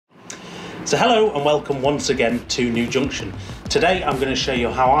So hello and welcome once again to New Junction. Today I'm going to show you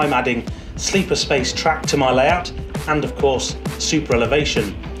how I'm adding sleeper space track to my layout and of course super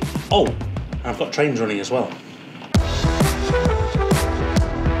elevation. Oh, and I've got trains running as well.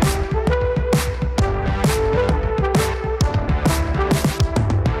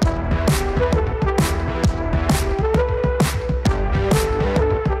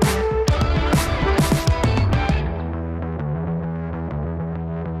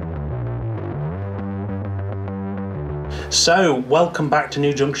 So, welcome back to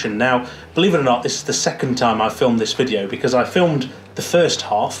New Junction. Now, believe it or not, this is the second time I've filmed this video because I filmed the first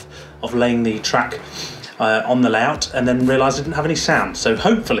half of laying the track on the layout and then realised I didn't have any sound. So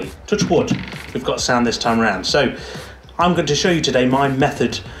hopefully, touch wood, we've got sound this time around. So, I'm going to show you today my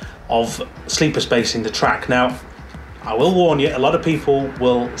method of sleeper spacing the track. Now, I will warn you, a lot of people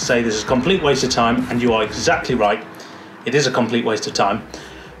will say this is a complete waste of time, and you are exactly right. It is a complete waste of time.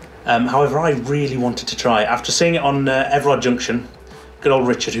 However, I really wanted to try it. After seeing it on Everard Junction, good old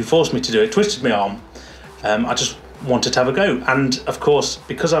Richard, who forced me to do it, twisted my arm, I just wanted to have a go. And of course,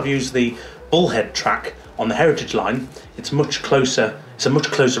 because I've used the bullhead track on the heritage line, it's much closer. It's a much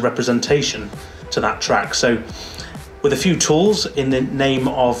closer representation to that track. So with a few tools in the name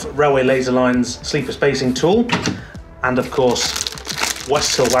of Railway Laser Line's sleeper spacing tool, and of course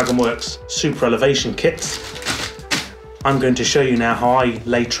West Hill Wagon Works super elevation kits, I'm going to show you now how I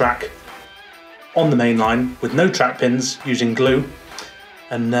lay track on the main line with no track pins using glue,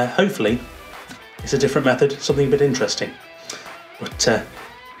 and hopefully it's a different method, something a bit interesting. But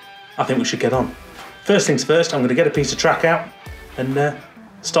I think we should get on. First things first, I'm going to get a piece of track out and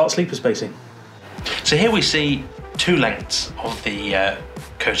start sleeper spacing. So here we see two lengths of the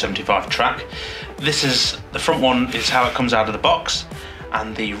Co 75 track. This is, the front one is how it comes out of the box,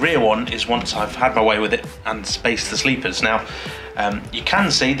 and the rear one is once I've had my way with it and spaced the sleepers. Now, you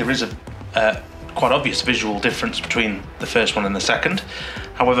can see there is a quite obvious visual difference between the first one and the second.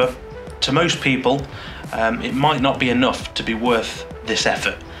 However, to most people, it might not be enough to be worth this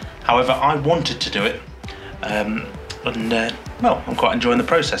effort. However, I wanted to do it, and well, I'm quite enjoying the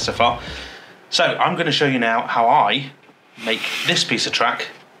process so far. So I'm going to show you now how I make this piece of track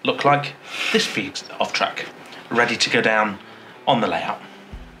look like this piece of track, ready to go down on the layout.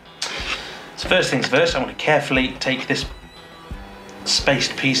 So first things first, I want to carefully take this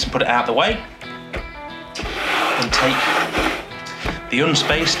spaced piece and put it out of the way, and take the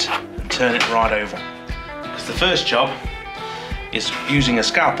unspaced and turn it right over. Because the first job is, using a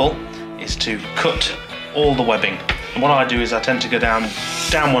scalpel, is to cut all the webbing. And what I do is I tend to go down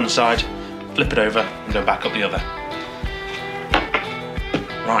one side, flip it over and go back up the other.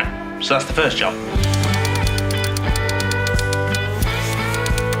 Right, so that's the first job.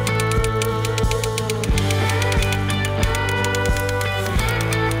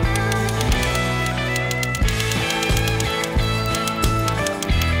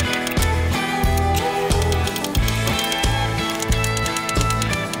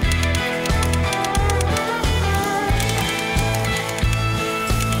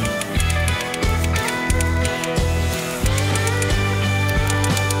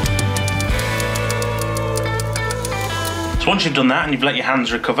 So once you've done that and you've let your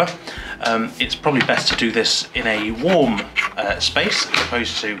hands recover, it's probably best to do this in a warm space as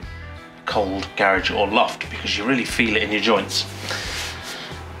opposed to cold garage or loft, because you really feel it in your joints.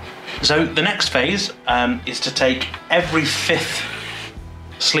 So the next phase is to take every fifth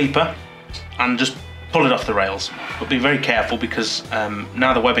sleeper and just pull it off the rails. But be very careful, because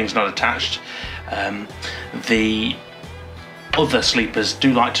now the webbing's not attached, the other sleepers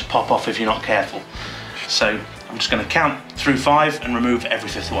do like to pop off if you're not careful. So I'm just going to count through 5 and remove every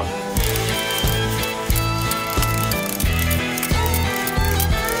fifth one.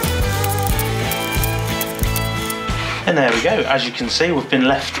 And there we go. As you can see, we've been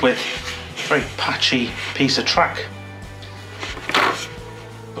left with a very patchy piece of track.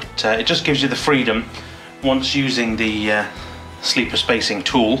 But it just gives you the freedom, once using the sleeper spacing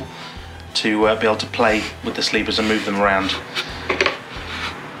tool, to be able to play with the sleepers and move them around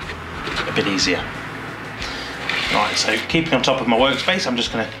a bit easier. Right, so keeping on top of my workspace, I'm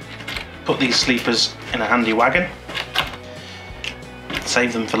just going to put these sleepers in a handy wagon,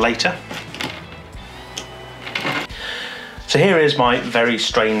 save them for later. So here is my very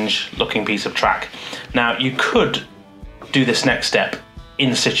strange looking piece of track. Now, you could do this next step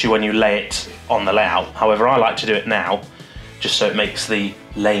in situ when you lay it on the layout. However, I like to do it now, just so it makes the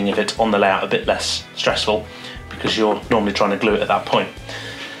laying of it on the layout a bit less stressful, because you're normally trying to glue it at that point.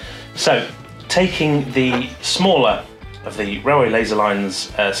 So, taking the smaller of the Railway Laser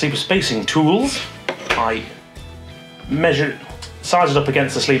Line's sleeper spacing tools, I measure size it up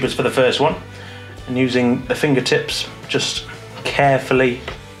against the sleepers for the first one, and using the fingertips, just carefully,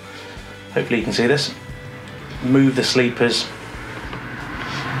 hopefully you can see this, move the sleepers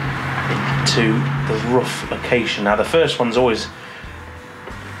into the rough location. Now the first one's always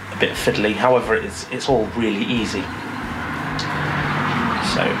a bit fiddly, however it's all really easy.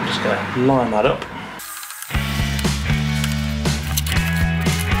 So I'm just going to line that up.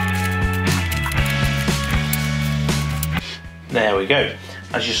 There we go.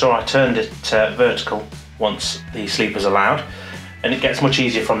 As you saw, I turned it vertical once the sleepers are loud, and it gets much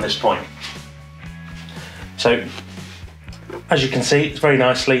easier from this point. So, as you can see, it's very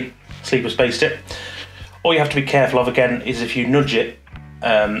nicely sleeper spaced it. All you have to be careful of again is if you nudge it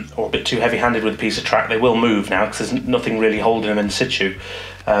or a bit too heavy-handed with a piece of track, they will move now because there's nothing really holding them in situ.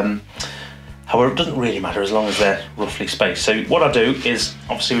 However, it doesn't really matter as long as they're roughly spaced. So what I do is,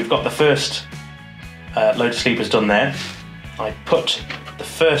 obviously we've got the first load of sleepers done there. I put the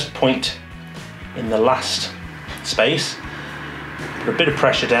first point in the last space, put a bit of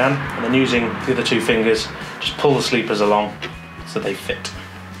pressure down, and then using the other two fingers, just pull the sleepers along so they fit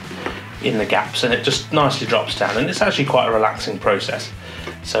in the gaps, and it just nicely drops down, and it's actually quite a relaxing process.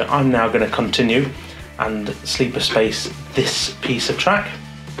 So I'm now going to continue and sleeper space this piece of track,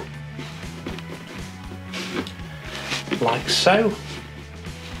 like so.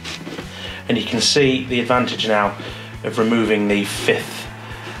 And you can see the advantage now of removing the fifth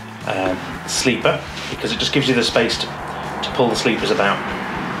sleeper, because it just gives you the space to pull the sleepers about.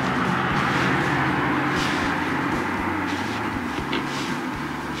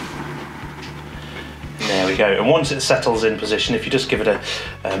 There we go. And once it settles in position, if you just give it a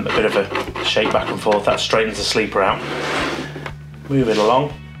bit of a shake back and forth, that straightens the sleeper out. Move it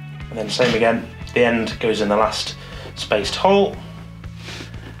along, and then same again. The end goes in the last spaced hole,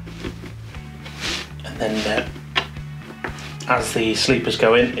 and then as the sleepers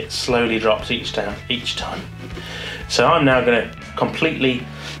go in, it slowly drops each time. So I'm now going to completely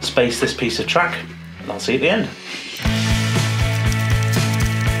space this piece of track, and I'll see you at the end.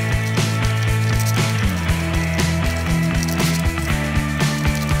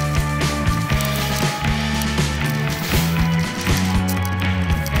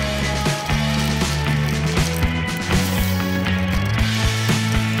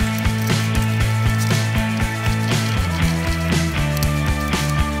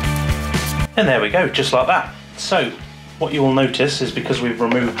 And there we go, just like that. So what you will notice is, because we've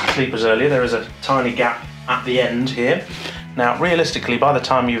removed the sleepers earlier, there is a tiny gap at the end here. Now realistically, by the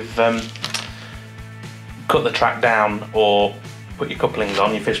time you've cut the track down or put your couplings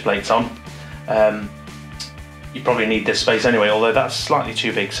on, your fish plates on, you probably need this space anyway, although that's slightly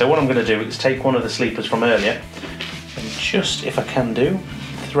too big. So what I'm going to do is take one of the sleepers from earlier and just, if I can do,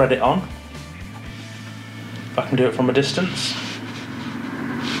 thread it on. If I can do it from a distance.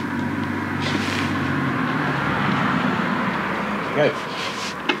 Go.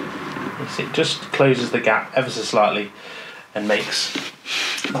 You see, it just closes the gap ever so slightly and makes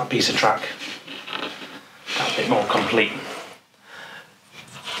that piece of track a bit more complete.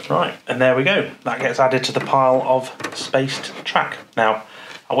 Right, and there we go. That gets added to the pile of spaced track. Now,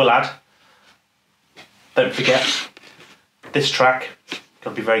 I will add, don't forget, this track, got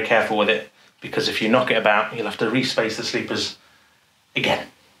to be very careful with it, because if you knock it about, you'll have to respace the sleepers again.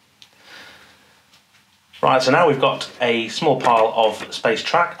 Right, so now we've got a small pile of spaced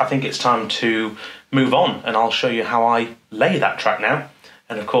track. I think it's time to move on, and I'll show you how I lay that track now.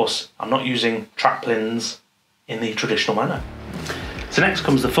 And of course, I'm not using track plins in the traditional manner. So next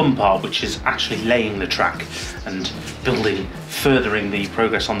comes the fun part, which is actually laying the track and furthering the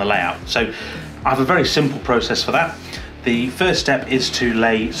progress on the layout. So I have a very simple process for that. The first step is to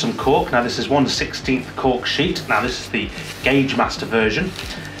lay some cork. Now this is 1/16 cork sheet. Now this is the Gauge Master version.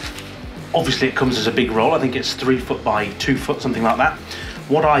 Obviously it comes as a big roll, I think it's 3 foot by 2 foot, something like that.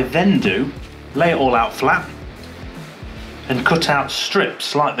 What I then do, lay it all out flat and cut out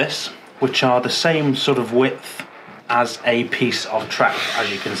strips like this, which are the same sort of width as a piece of track,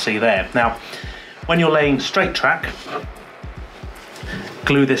 as you can see there. Now, when you're laying straight track,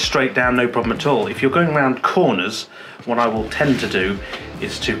 glue this straight down, no problem at all. If you're going around corners, what I will tend to do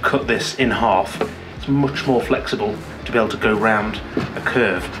is to cut this in half. It's much more flexible to be able to go round a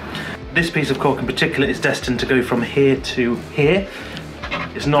curve. This piece of cork in particular is destined to go from here to here.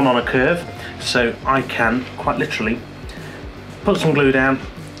 It's not on a curve, so I can quite literally put some glue down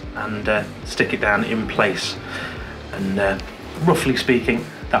and stick it down in place. And roughly speaking,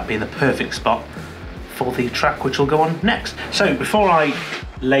 that being the perfect spot for the track which will go on next. So before I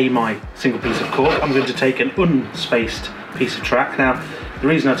lay my single piece of cork, I'm going to take an unspaced piece of track. Now, the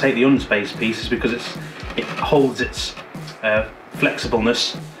reason I take the unspaced piece is because it holds its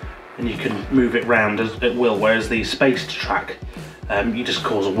flexibleness, and you can move it round at will, whereas the spaced track, you just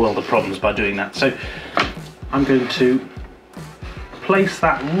cause a world of problems by doing that. So I'm going to place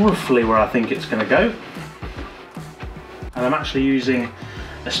that roughly where I think it's going to go, and I'm actually using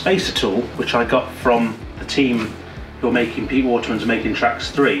a spacer tool which I got from the team who are making Pete Waterman's Making Tracks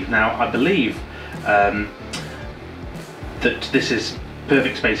 3. Now I believe that this is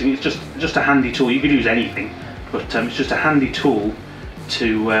perfect spacing. It's just a handy tool. You could use anything, but it's just a handy tool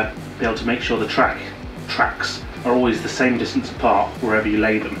to be able to make sure the tracks are always the same distance apart wherever you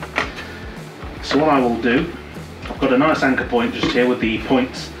lay them. So what I will do, I've got a nice anchor point just here with the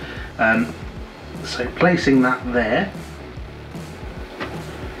points, so placing that there,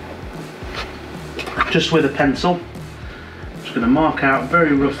 just with a pencil, I'm just going to mark out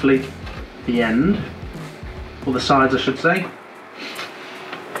very roughly the end, or the sides I should say,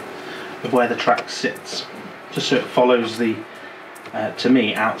 of where the track sits, just so it follows the, to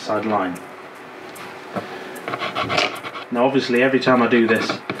me, outside line. Now obviously every time I do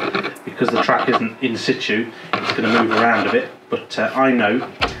this, because the track isn't in situ, it's going to move around a bit, but I know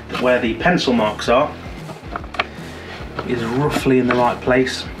that where the pencil marks are is roughly in the right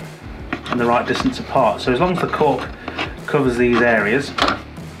place and the right distance apart. So as long as the cork covers these areas,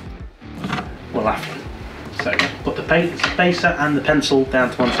 we'll have to. So put the spacer and the pencil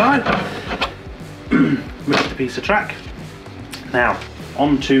down to one side, move the piece of track. Now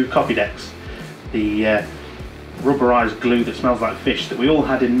onto copy decks, the rubberized glue that smells like fish that we all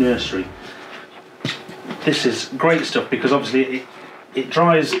had in nursery. This is great stuff because obviously it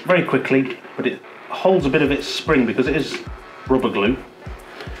dries very quickly, but it holds a bit of its spring because it is rubber glue,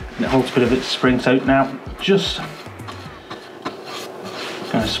 and it holds a bit of its spring. So now just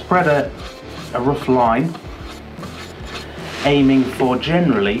going to spread a rough line, aiming for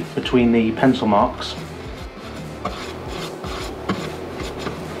generally between the pencil marks.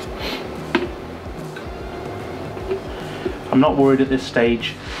 I'm not worried at this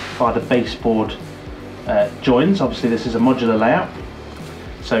stage by the baseboard joins. Obviously this is a modular layout,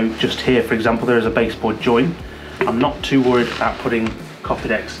 so just here for example there is a baseboard join. I'm not too worried about putting copy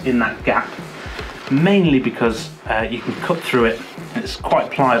decks in that gap, mainly because you can cut through it. It's quite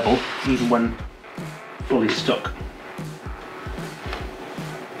pliable even when fully stuck.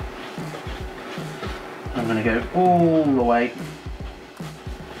 I'm going to go all the way.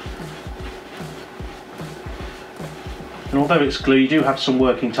 And although it's glue, you do have some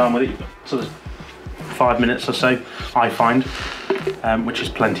working time with it. You've got sort of 5 minutes or so, I find, which is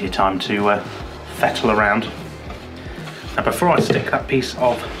plenty of time to fettle around. Now before I stick that piece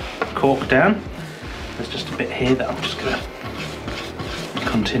of cork down, there's just a bit here that I'm just going to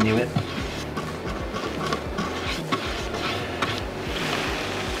continue it.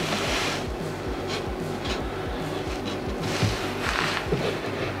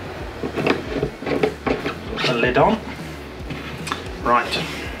 Put the lid on. Right,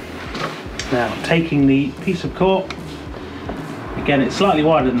 now taking the piece of cork, again it's slightly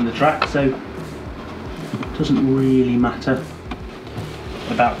wider than the track, so it doesn't really matter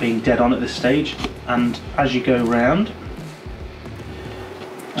about being dead on at this stage. And as you go round,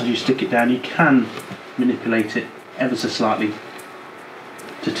 as you stick it down, you can manipulate it ever so slightly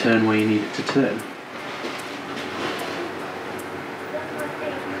to turn where you need it to turn.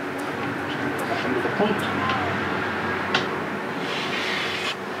 Under the point.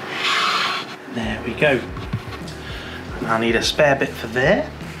 There we go. And I need a spare bit for there.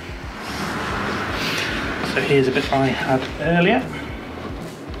 So here's a bit I had earlier.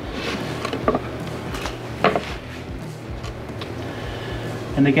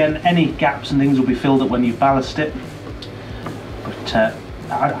 And again, any gaps and things will be filled up when you ballast it. But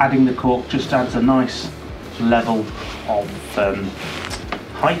adding the cork just adds a nice level of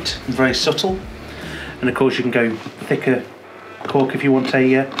height, very subtle. And of course you can go thicker cork if you want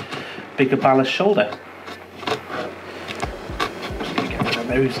a bigger ballast shoulder. Just going to get rid of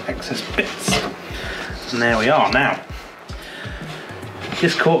those excess bits. And there we are. Now,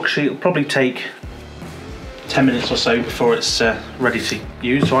 this cork sheet will probably take 10 minutes or so before it's ready to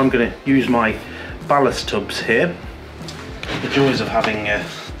use, so I'm going to use my ballast tubs here. The joys of having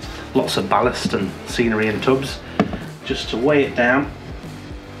lots of ballast and scenery in tubs, just to weigh it down.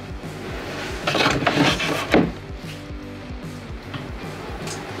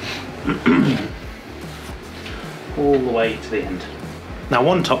 All the way to the end. Now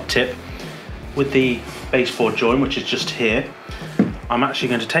one top tip with the baseboard join, which is just here, I'm actually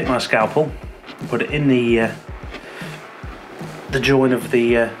going to take my scalpel and put it in the join of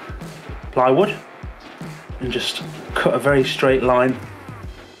the plywood and just cut a very straight line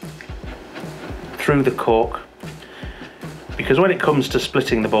through the cork, because when it comes to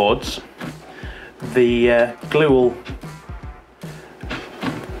splitting the boards, the glue will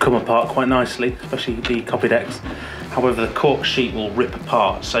come apart quite nicely, especially the copy decks. However, the cork sheet will rip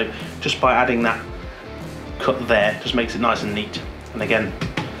apart, so just by adding that cut there just makes it nice and neat. And again,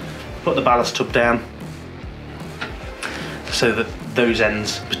 put the ballast tub down so that those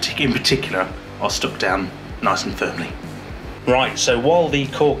ends in particular are stuck down nice and firmly. Right, so while the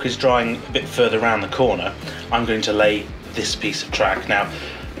cork is drying a bit further around the corner, I'm going to lay this piece of track. Now,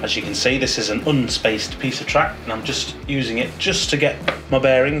 as you can see, this is an unspaced piece of track, and I'm just using it just to get my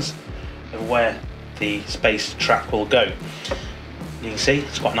bearings of where the spaced track will go. You can see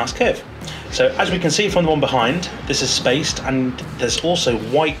it's quite a nice curve. So as we can see from the one behind, this is spaced, and there's also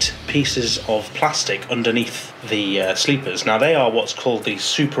white pieces of plastic underneath the sleepers. Now they are what's called the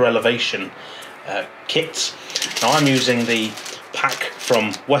super elevation kits. Now I'm using the pack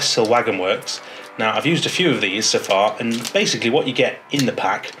from Westhill Wagon Works. Now I've used a few of these so far, and basically what you get in the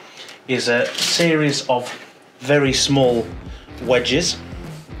pack is a series of very small wedges.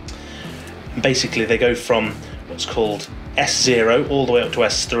 And basically they go from what's called S0 all the way up to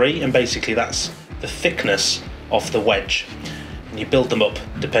S3, and basically that's the thickness of the wedge, and you build them up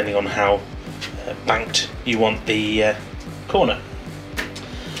depending on how banked you want the corner.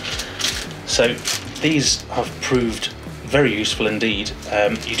 So these have proved very useful indeed.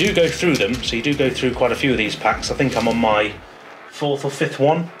 You do go through them, so you do go through quite a few of these packs. I think I'm on my 4th or 5th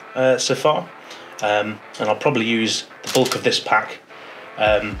one so far, and I'll probably use the bulk of this pack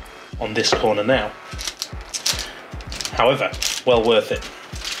on this corner now. However, well worth it.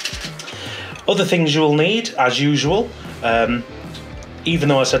 Other things you will need, as usual, even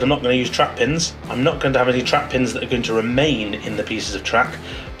though I said I'm not going to use trap pins, I'm not going to have any trap pins that are going to remain in the pieces of track,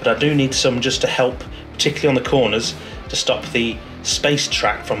 but I do need some just to help, particularly on the corners, to stop the spaced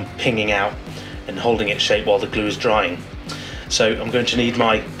track from pinging out and holding its shape while the glue is drying. So I'm going to need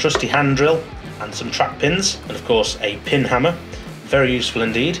my trusty hand drill and some trap pins, and of course a pin hammer, very useful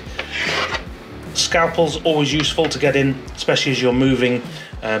indeed. Scalpel's always useful to get in, especially as you're moving,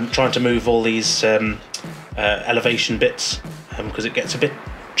 trying to move all these elevation bits, because it gets a bit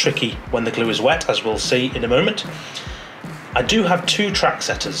tricky when the glue is wet, as we'll see in a moment. I do have 2 track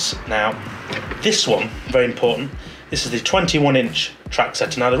setters. Now, this one, very important, this is the 21-inch track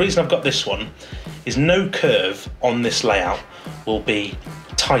setter. Now, the reason I've got this one is no curve on this layout will be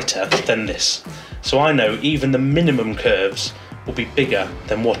tighter than this. So I know even the minimum curves will be bigger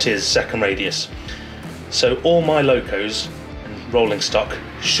than what is second radius. So all my locos and rolling stock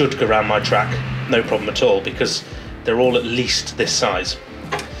should go around my track, no problem at all, because they're all at least this size.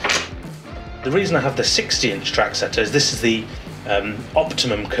 The reason I have the 60-inch track setter is this is the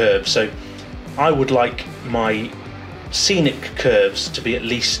optimum curve, so I would like my scenic curves to be at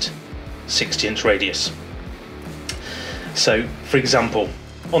least 60-inch radius. So for example,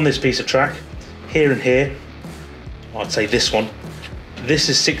 on this piece of track, here and here, I'd say this one, this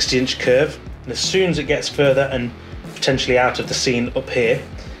is 60-inch curve, and as soon as it gets further and potentially out of the scene up here,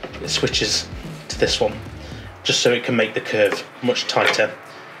 it switches to this one, just so it can make the curve much tighter.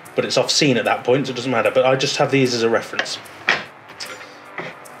 But it's off scene at that point, so it doesn't matter, but I just have these as a reference.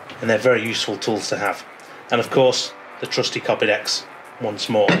 And they're very useful tools to have. And of course, the trusty copy decks once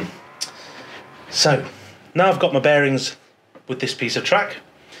more. So, now I've got my bearings with this piece of track.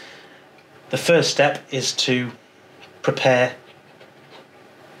 The first step is to prepare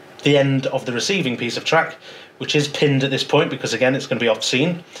the end of the receiving piece of track, which is pinned at this point because again it's going to be off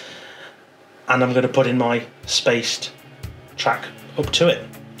scene, and I'm going to put in my spaced track up to it.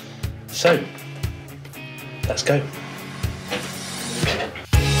 So let's go.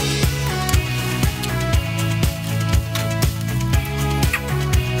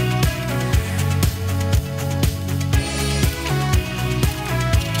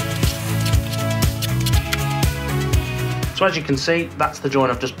 So as you can see, that's the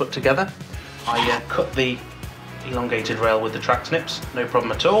joint I've just put together. I cut the elongated rail with the track snips, no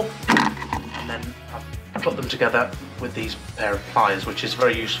problem at all. And then I've put them together with these pair of pliers, which is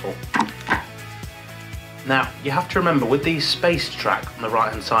very useful. Now, you have to remember with the spaced track on the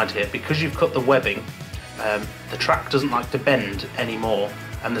right hand side here, because you've cut the webbing, the track doesn't like to bend anymore,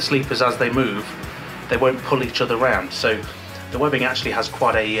 and the sleepers, as they move, they won't pull each other round. So the webbing actually has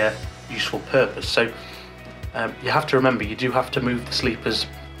quite a useful purpose. So you have to remember, you do have to move the sleepers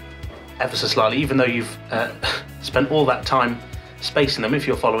ever so slightly, even though you've spent all that time spacing them. If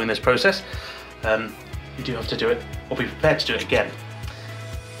you're following this process, you do have to do it, or be prepared to do it again.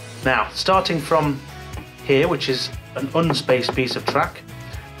 Now, starting from here, which is an unspaced piece of track,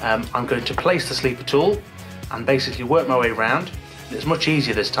 I'm going to place the sleeper tool and basically work my way around. It's much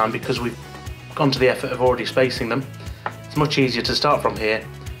easier this time because we've gone to the effort of already spacing them. it's much easier to start from here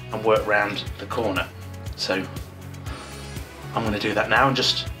and work round the corner. So I'm going to do that now and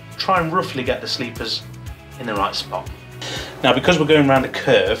just try and roughly get the sleepers in the right spot. Now, because we're going around a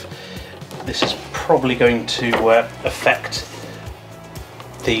curve, this is probably going to affect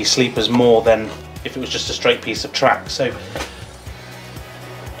the sleepers more than if it was just a straight piece of track. So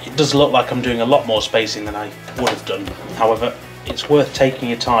it does look like I'm doing a lot more spacing than I would have done. However, it's worth taking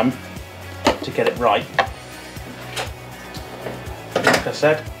your time to get it right. Like I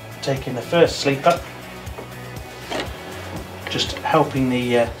said, taking the first sleeper, just helping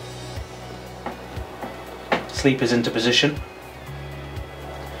the sleepers into position.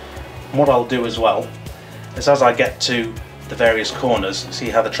 And what I'll do as well is, as I get to the various corners, see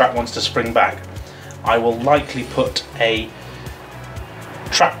how the track wants to spring back, I will likely put a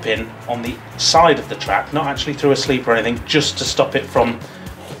track pin on the side of the track, not actually through a sleeper or anything, just to stop it from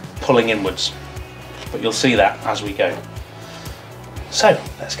pulling inwards. But you'll see that as we go. So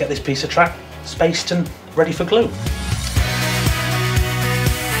let's get this piece of track spaced and ready for glue.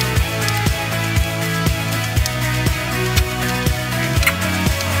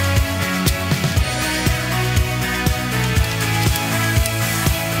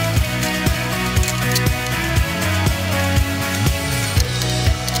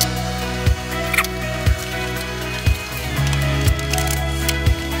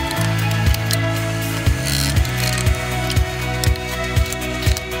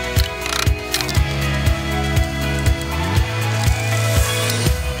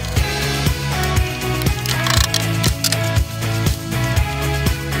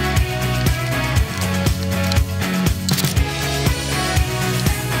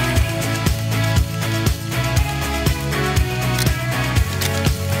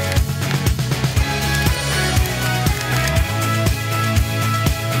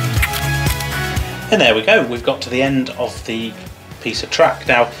 And there we go, we've got to the end of the piece of track.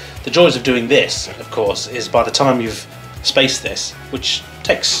 Now, the joys of doing this, of course, is by the time you've spaced this, which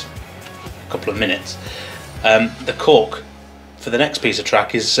takes a couple of minutes, the cork for the next piece of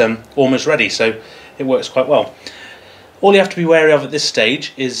track is almost ready, so it works quite well. All you have to be wary of at this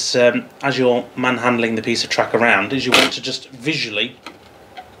stage is, as you're manhandling the piece of track around, is you want to just visually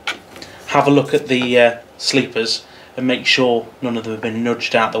have a look at the sleepers and make sure none of them have been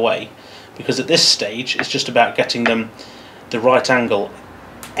nudged out the way. Because at this stage it's just about getting them the right angle,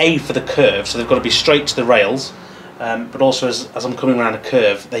 A, for the curve, so they've got to be straight to the rails, but also as I'm coming around a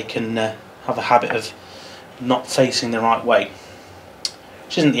curve they can have a habit of not facing the right way,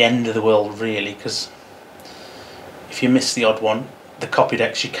 which isn't the end of the world really, because if you miss the odd one, the copy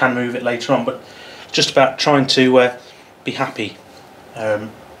decks, you can move it later on, but just about trying to be happy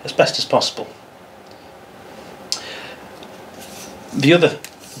as best as possible. The other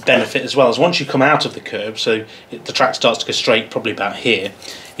benefit as well is once you come out of the curve, so the track starts to go straight, probably about here,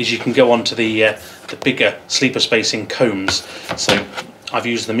 is you can go on to the bigger sleeper spacing combs. So I've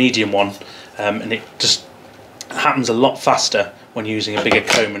used the medium one, and it just happens a lot faster when using a bigger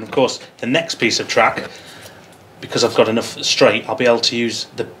comb. And of course the next piece of track, because I've got enough straight, I'll be able to use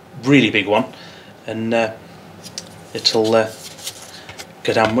the really big one, and it'll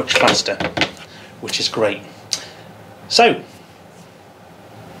go down much faster, which is great. So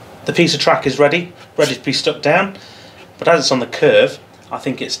the piece of track is ready to be stuck down, but as it's on the curve, I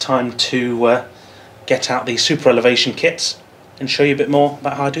think it's time to get out the super elevation kits and show you a bit more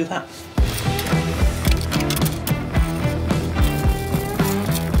about how I do that.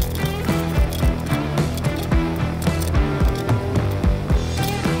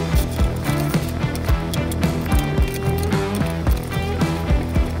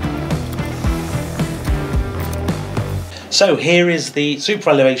 So here is the super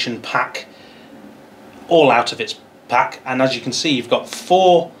elevation pack, all out of its pack, and as you can see you've got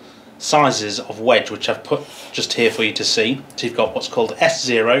 4 sizes of wedge, which I've put just here for you to see. So you've got what's called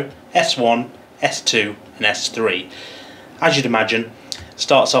S0, S1, S2 and S3. As you'd imagine,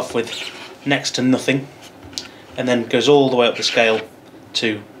 starts off with next to nothing and then goes all the way up the scale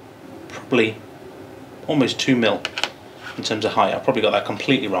to probably almost 2 mil in terms of height. I probably got that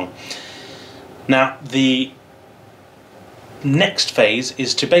completely wrong. Now the next phase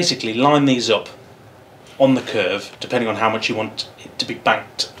is to basically line these up on the curve depending on how much you want it to be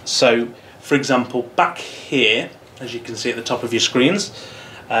banked. So for example, back here, as you can see at the top of your screens,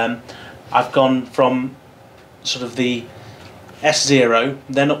 I've gone from sort of the S0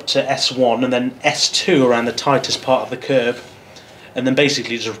 then up to S1 and then S2 around the tightest part of the curve, and then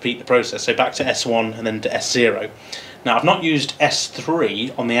basically just repeat the process, so back to S1 and then to S0. Now I've not used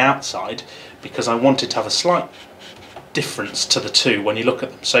S3 on the outside because I wanted to have a slight difference to the two when you look at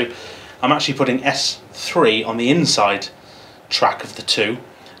them, so I'm actually putting S3 on the inside track of the two,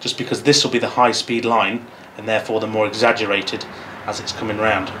 just because this will be the high speed line and therefore the more exaggerated as it's coming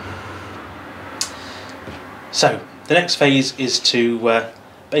round. So the next phase is to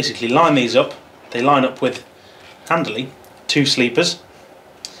basically line these up. They line up with, handily, 2 sleepers,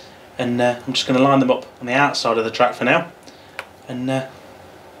 and I'm just going to line them up on the outside of the track for now, and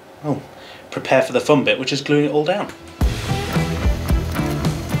prepare for the fun bit, which is gluing it all down.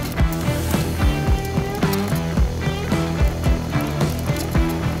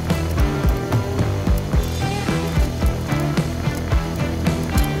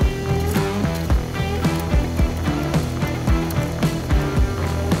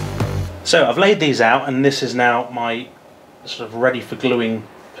 So I've laid these out, and this is now my sort of ready for gluing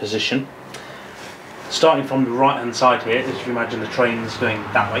position. Starting from the right hand side here, as you imagine the train's going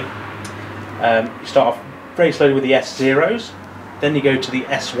that way. You start off very slowly with the S0s, then you go to the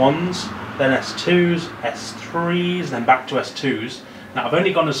S1s, then S2s, S3s, then back to S2s. Now I've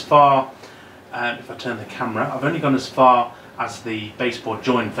only gone as far, if I turn the camera, I've only gone as far as the baseboard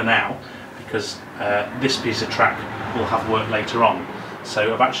join for now, because this piece of track will have work later on.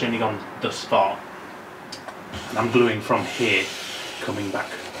 So I've actually only gone thus far, and I'm gluing from here, coming back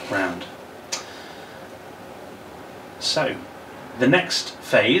round. So the next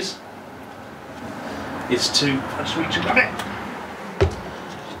phase is to, let's reach and grab it,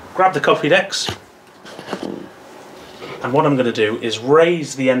 grab the copy decks, and what I'm going to do is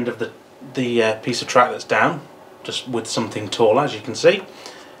raise the end of the piece of track that's down, just with something taller, as you can see.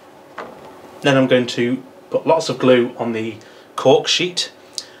 Then I'm going to put lots of glue on the cork sheet,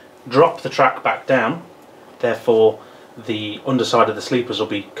 drop the track back down, therefore the underside of the sleepers will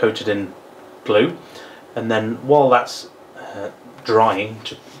be coated in glue, and then while that's drying,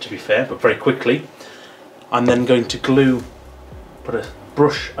 to be fair, but very quickly, I'm then going to glue, put a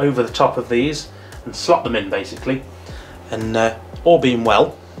brush over the top of these and slot them in basically, and all being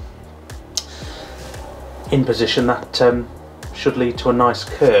well in position, that should lead to a nice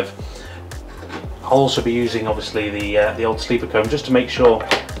curve. I'll also be using obviously the old sleeper comb just to make sure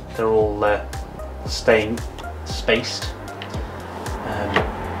they're all staying spaced,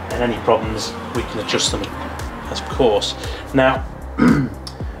 and any problems we can adjust them of course. Now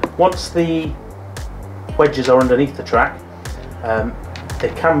once the wedges are underneath the track,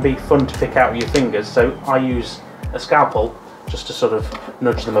 they can be fun to pick out with your fingers, so I use a scalpel just to sort of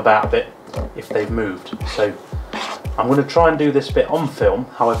nudge them about a bit if they've moved. So I'm going to try and do this bit on film,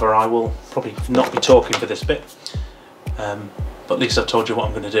 however I will probably not be talking for this bit, but at least I've told you what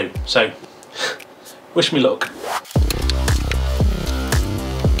I'm going to do. So wish me luck.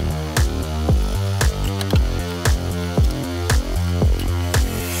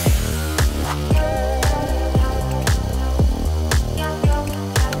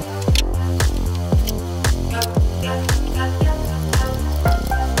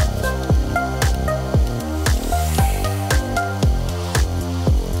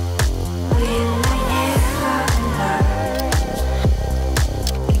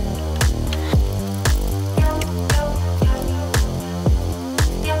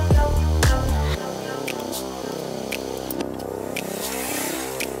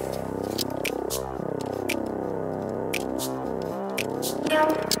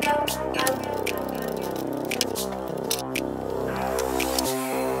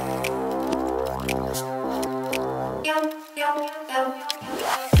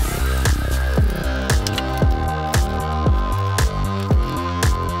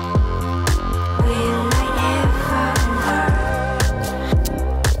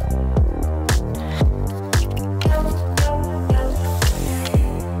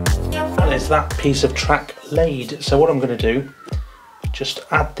 Is that piece of track laid. So what I'm going to do, just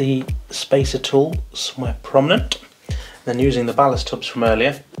add the spacer tool somewhere prominent, then using the ballast tubs from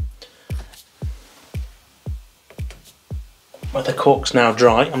earlier, where the cork's now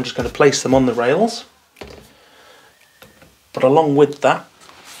dry, I'm just going to place them on the rails, but along with that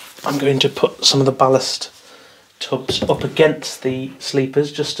I'm going to put some of the ballast tubs up against the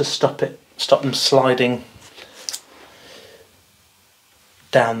sleepers just to stop them sliding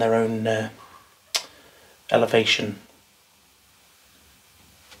down their own elevation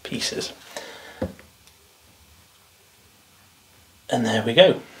pieces. And there we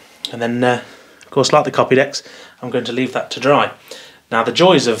go. And then of course, like the copy decks, I'm going to leave that to dry. Now the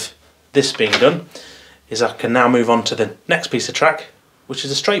joys of this being done is I can now move on to the next piece of track, which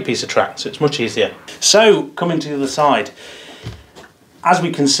is a straight piece of track, so it's much easier. So coming to the other side, as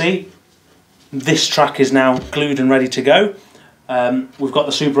we can see, this track is now glued and ready to go. We've got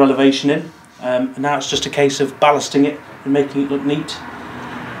the super elevation in, and now it's just a case of ballasting it and making it look neat.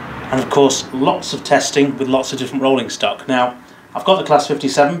 and of course lots of testing with lots of different rolling stock. Now I've got the Class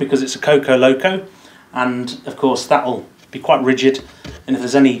 57 because it's a Coco Loco, and of course that'll be quite rigid, and if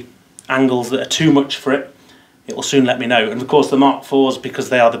there's any angles that are too much for it, it will soon let me know. And of course the Mark IVs, because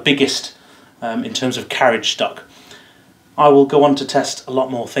they are the biggest in terms of carriage stock. I will go on to test a lot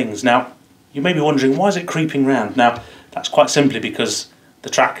more things. Now you may be wondering, why is it creeping round? Now that's quite simply because the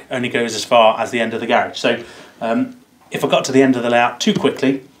track only goes as far as the end of the garage. So if I got to the end of the layout too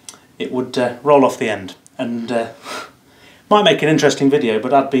quickly, it would roll off the end, and might make an interesting video,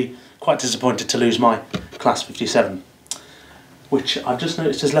 but I'd be quite disappointed to lose my Class 57, which I've just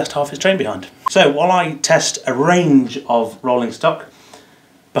noticed has left half its train behind. So while I test a range of rolling stock,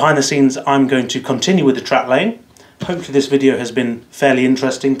 behind the scenes I'm going to continue with the track laying. Hopefully this video has been fairly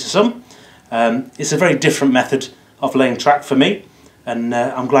interesting to some. It's a very different method of laying track for me, and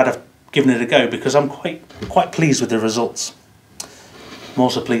I'm glad I've given it a go because I'm quite pleased with the results. I'm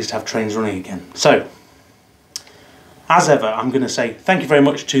also pleased to have trains running again. So, as ever, I'm going to say thank you very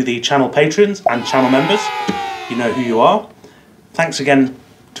much to the channel patrons and channel members. You know who you are. Thanks again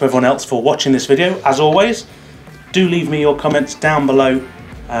to everyone else for watching this video. As always, do leave me your comments down below,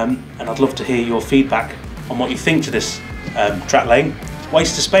 and I'd love to hear your feedback on what you think to this track laying.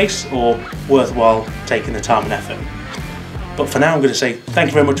 Waste of space or worthwhile taking the time and effort? But for now I'm going to say thank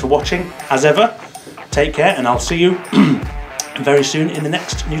you very much for watching. As ever, take care, and I'll see you very soon in the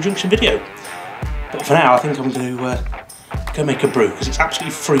next New Junction video. But for now I think I'm going to go make a brew because it's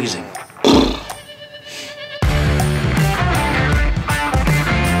absolutely freezing.